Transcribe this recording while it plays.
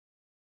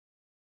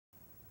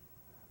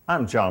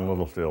I'm John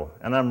Littlefield,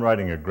 and I'm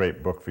writing a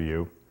great book for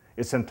you.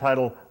 It's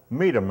entitled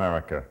Meet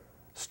America,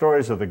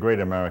 Stories of the Great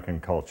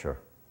American Culture.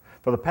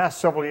 For the past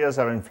several years,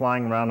 I've been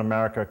flying around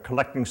America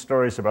collecting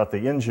stories about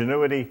the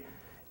ingenuity,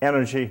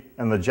 energy,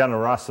 and the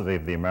generosity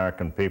of the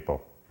American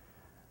people.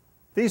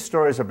 These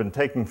stories have been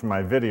taken from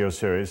my video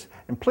series,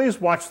 and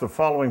please watch the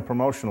following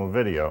promotional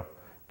video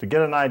to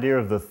get an idea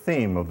of the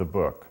theme of the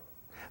book.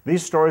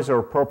 These stories are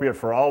appropriate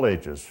for all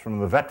ages, from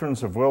the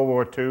veterans of World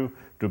War II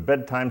to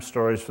bedtime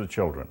stories for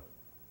children.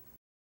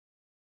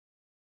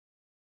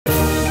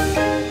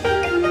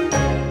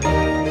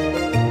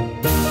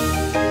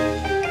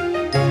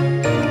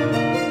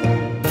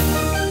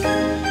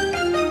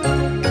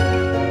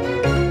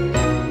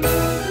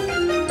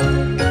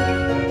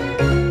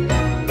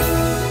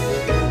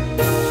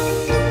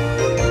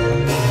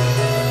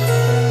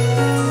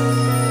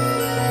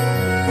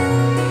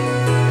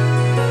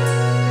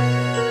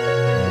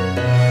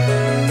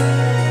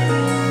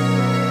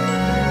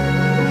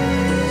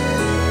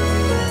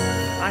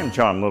 I'm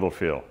John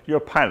Littlefield,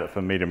 your pilot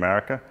for Meet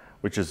America,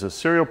 which is a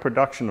serial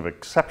production of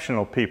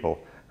exceptional people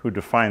who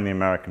define the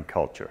American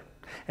culture.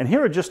 And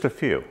here are just a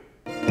few.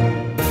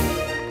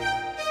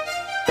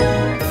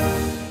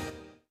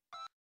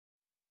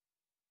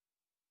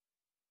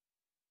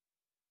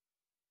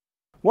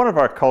 One of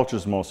our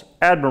culture's most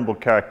admirable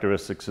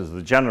characteristics is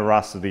the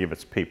generosity of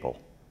its people.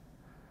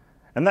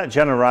 And that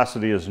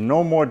generosity is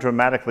no more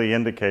dramatically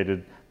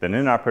indicated than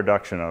in our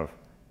production of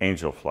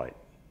Angel Flight.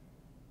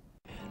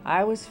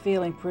 I was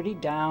feeling pretty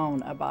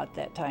down about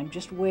that time,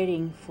 just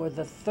waiting for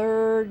the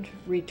third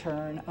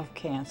return of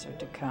cancer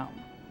to come.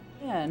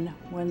 And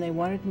when they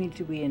wanted me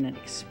to be in an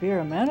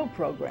experimental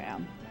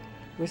program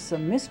with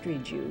some mystery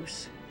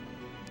juice,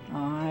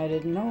 I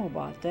didn't know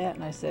about that,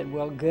 and I said,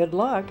 well, good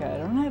luck. I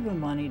don't have the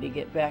money to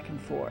get back and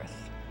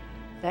forth.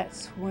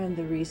 That's when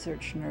the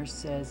research nurse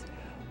says,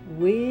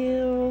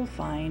 we'll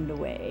find a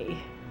way.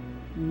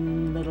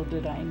 Little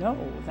did I know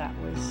that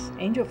was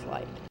Angel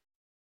Flight.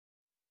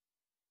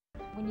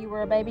 When you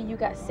were a baby, you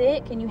got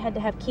sick and you had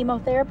to have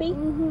chemotherapy?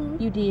 Mm-hmm.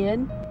 You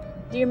did?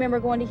 Do you remember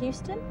going to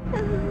Houston?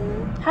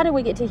 Mm-hmm. How did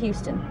we get to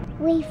Houston?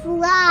 We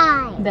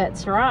fly.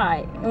 That's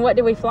right. And what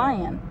did we fly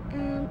in?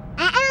 An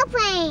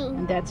airplane.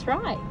 And that's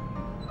right.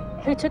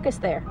 Who took us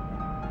there?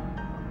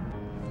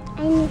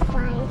 And we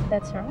fly.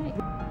 That's right.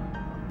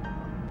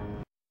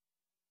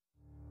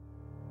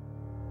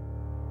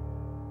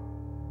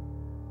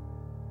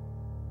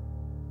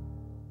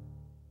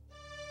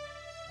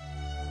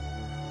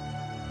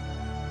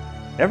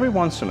 Every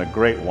once in a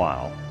great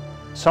while,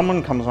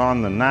 someone comes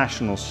on the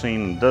national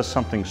scene and does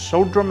something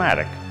so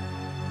dramatic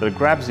that it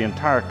grabs the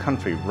entire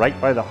country right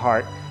by the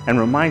heart and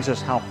reminds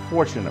us how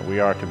fortunate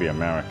we are to be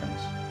Americans.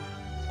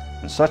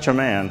 And such a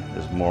man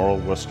is Morrill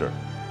Worcester,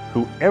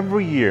 who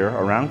every year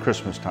around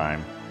Christmas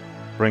time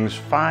brings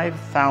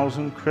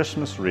 5,000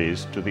 Christmas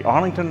wreaths to the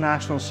Arlington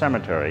National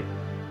Cemetery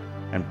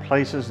and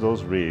places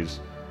those wreaths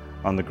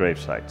on the grave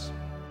sites.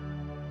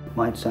 It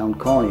might sound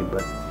corny,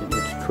 but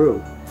it's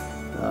true.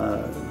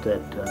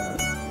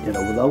 You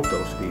know, without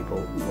those people,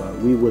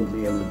 we wouldn't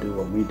be able to do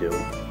what we do,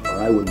 or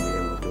I wouldn't be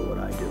able to do what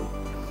I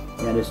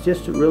do. And it's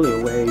just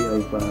really a way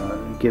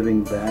of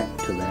giving back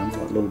to them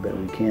what little bit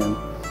we can,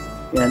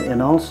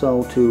 and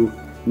also to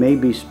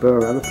maybe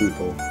spur other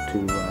people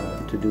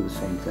to do the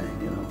same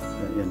thing. You know,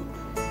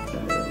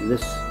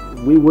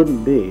 and we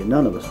wouldn't be,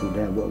 none of us would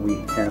have what we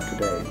have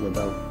today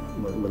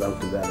without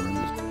the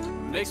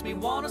veterans. Makes me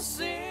wanna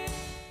sing.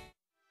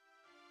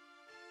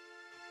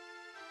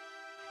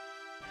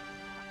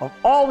 Of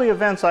all the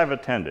events I've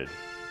attended,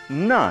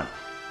 none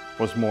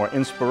was more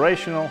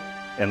inspirational,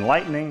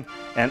 enlightening,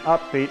 and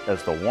upbeat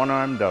as the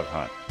one-armed dove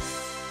hunt.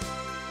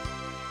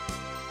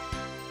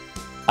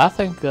 I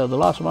think the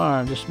loss of my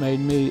arm just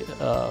made me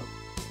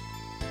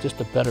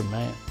just a better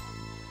man.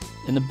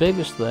 And the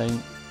biggest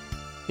thing,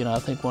 you know, I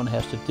think one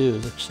has to do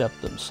is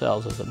accept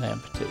themselves as an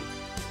amputee.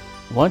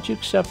 Once you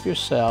accept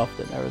yourself,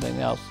 then everything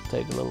else will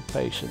take a little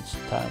patience,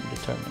 time, and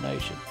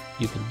determination.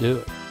 You can do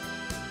it.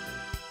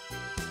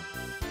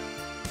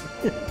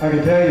 I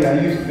can tell you, I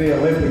used to be an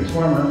Olympic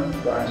swimmer.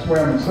 I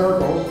swam in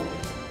circles.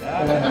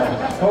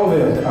 And hold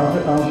this,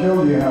 I'll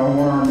show you how a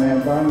one-armed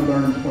man finally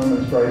learned to swim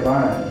in a straight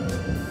line.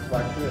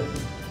 Like this.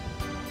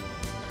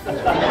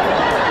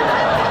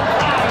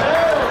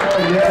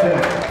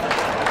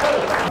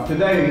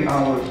 Today,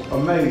 I was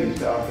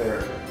amazed out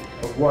there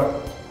of what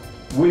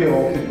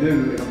will can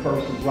do in a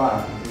person's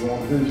life if you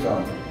want to do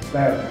something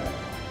bad enough.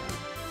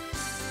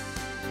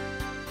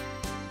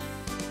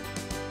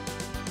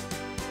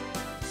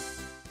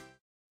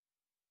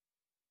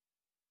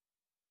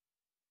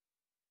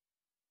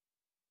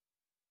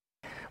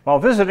 While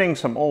visiting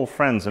some old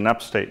friends in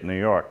upstate New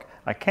York,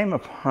 I came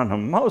upon a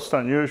most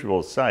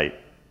unusual sight.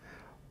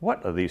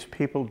 What are these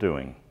people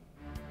doing?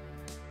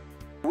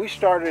 We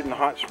started in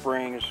Hot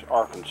Springs,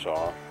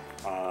 Arkansas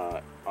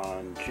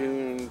on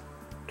June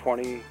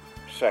 22nd,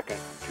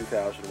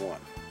 2001.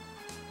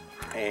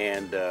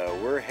 And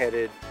we're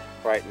headed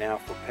right now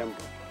for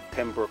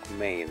Pembroke,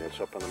 Maine. It's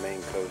up on the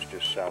Maine coast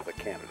just south of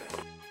Canada.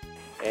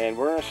 And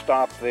we're going to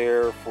stop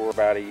there for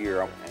about a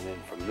year, and then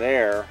from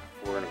there,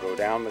 we're going to go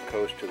down the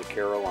coast to the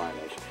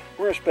Carolinas.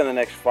 We're going to spend the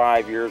next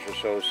 5 years or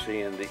so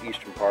seeing the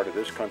eastern part of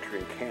this country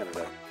and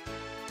Canada.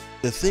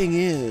 The thing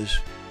is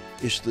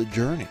the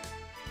journey.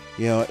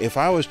 You know, if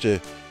I was to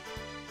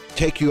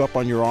take you up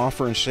on your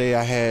offer and say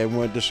I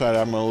decided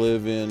I'm going to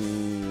live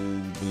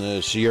in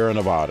the Sierra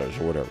Nevadas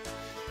or whatever,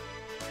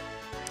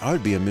 I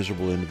would be a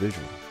miserable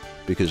individual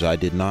because I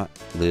did not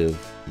live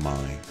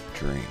my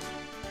dream.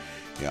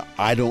 Yeah,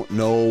 I don't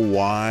know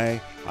why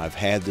I've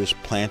had this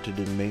planted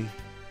in me,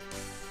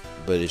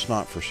 but it's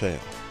not for sale.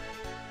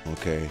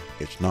 Okay,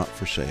 it's not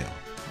for sale.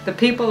 The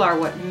people are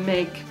what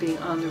make being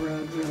on the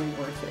road really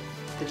worth it.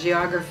 The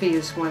geography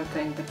is one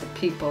thing, but the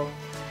people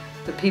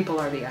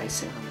are the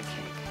icing on the cake.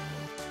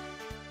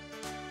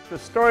 The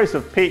stories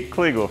of Pete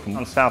Kliegel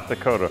from South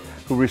Dakota,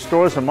 who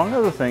restores, among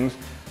other things,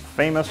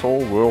 famous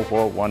old World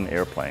War I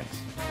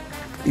airplanes.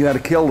 You had to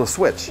kill the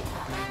switch,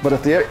 but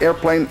if the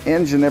airplane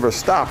engine never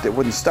stopped, it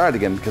wouldn't start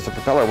again because the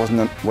propeller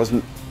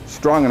wasn't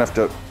strong enough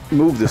to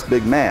move this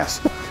big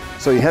mass.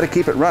 So you had to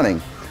keep it running,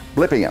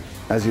 blipping it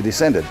as you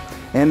descended.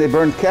 And they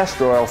burned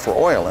castor oil for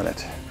oil in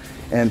it.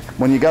 And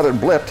when you got it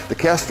blipped, the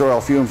castor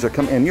oil fumes are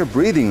coming, and you're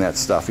breathing that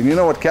stuff. And you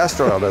know what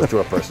castor oil does to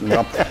a person. You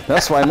know?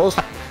 That's why most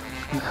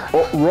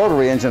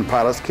rotary engine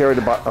pilots carried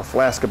about a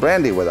flask of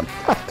brandy with them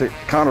to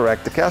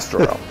counteract the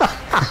castor oil.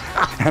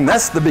 And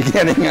that's the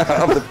beginning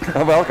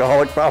of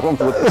alcoholic problems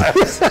with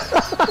pilots.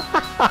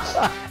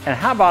 And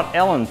how about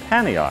Ellen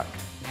Paniak,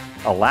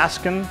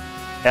 Alaskan,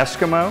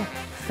 Eskimo,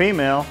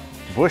 female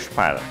bush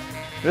pilot?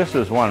 This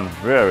is one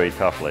very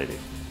tough lady.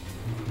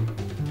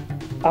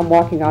 I'm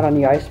walking out on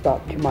the ice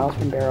about 2 miles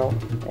from Barrow,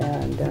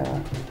 and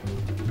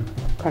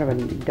kind of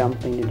a dumb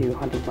thing to do,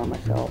 hunting by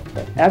myself,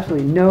 but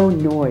absolutely no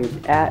noise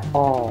at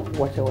all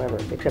whatsoever,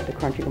 except the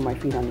crunching of my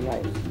feet on the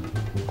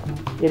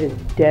ice. It is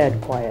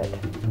dead quiet,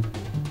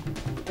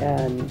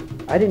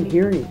 and I didn't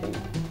hear anything,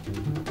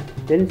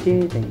 didn't see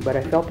anything, but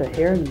I felt a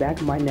hair in the back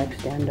of my neck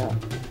stand up,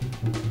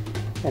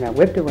 and I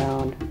whipped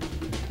around,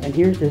 and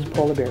here's this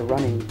polar bear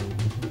running,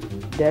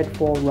 dead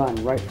full run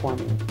right for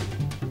me.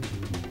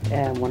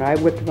 And when I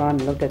whipped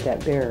around and looked at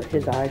that bear,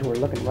 his eyes were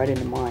looking right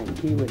into mine.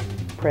 He was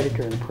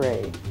predator and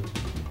prey.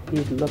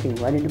 He's looking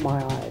right into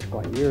my eyes,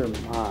 going, "You're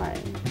mine."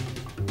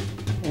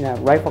 And a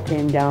rifle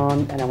came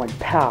down, and I went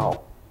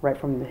pow, right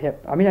from the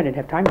hip. I mean, I didn't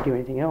have time to do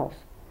anything else.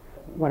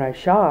 When I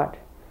shot,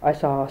 I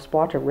saw a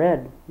splotch of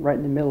red right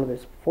in the middle of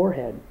his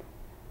forehead,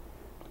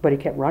 but he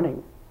kept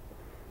running.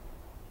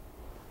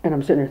 And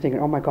I'm sitting there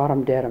thinking, oh my God,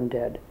 I'm dead, I'm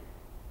dead.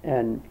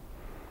 And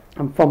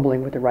I'm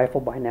fumbling with the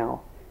rifle by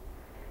now.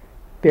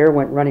 Bear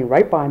went running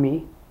right by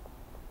me,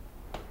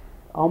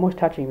 almost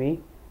touching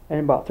me,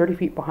 and about 30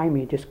 feet behind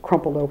me just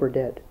crumpled over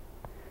dead.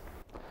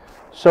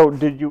 So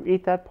did you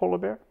eat that polar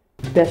bear?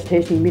 Best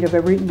tasting meat I've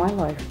ever eaten in my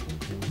life.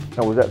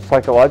 Now, was that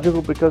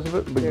psychological because of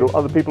it? Do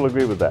other people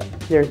agree with that?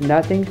 There's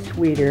nothing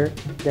sweeter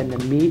than the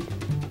meat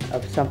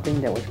of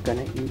something that was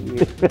going to eat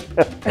you.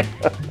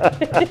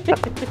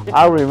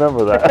 I'll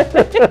remember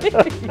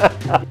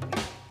that.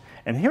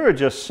 And here are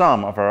just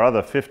some of our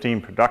other 15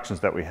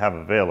 productions that we have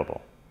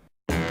available.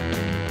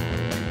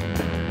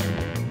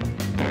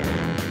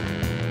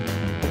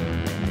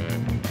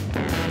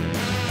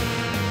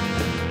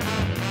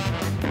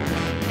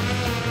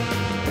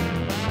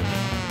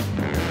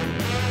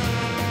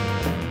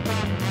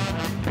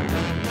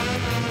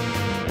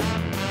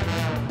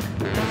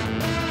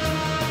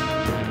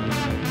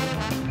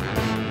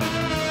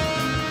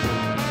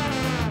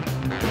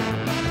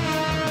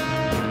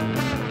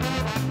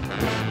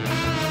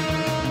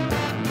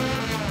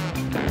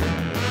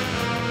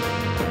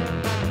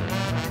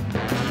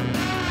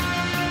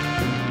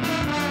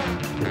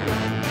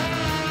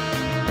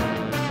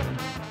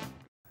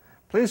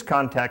 Please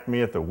contact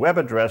me at the web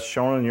address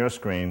shown on your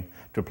screen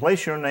to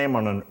place your name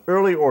on an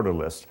early order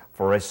list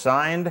for a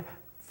signed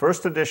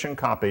first edition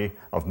copy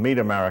of Meet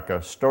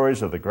America,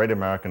 Stories of the Great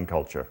American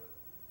Culture.